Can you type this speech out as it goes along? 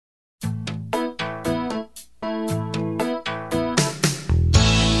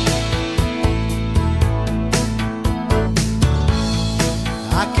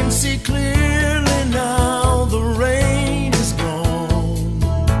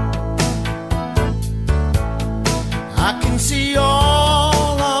see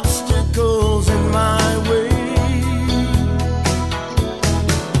all obstacles in my way.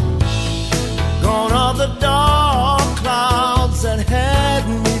 Gone are the dark clouds that had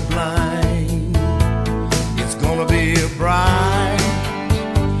me blind. It's gonna be a bright,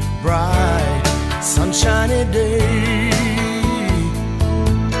 bright, sunshiny day.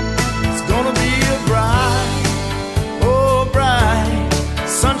 It's gonna be a bright, oh bright,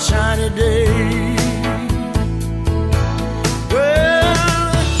 sunshiny day.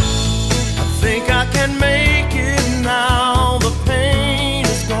 I can make it now. The pain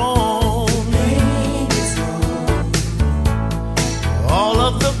is gone. Pain is gone. All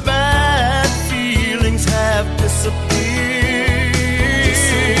of the bad feelings have disappeared.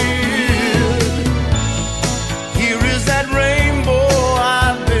 Here is that rainbow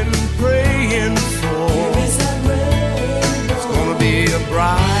I've been praying for. Here is that rainbow. It's gonna be a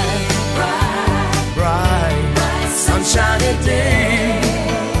bright, bright, bright, bright sunshiny day.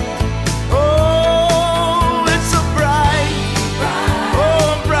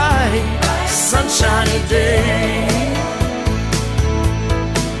 Sunshiny day.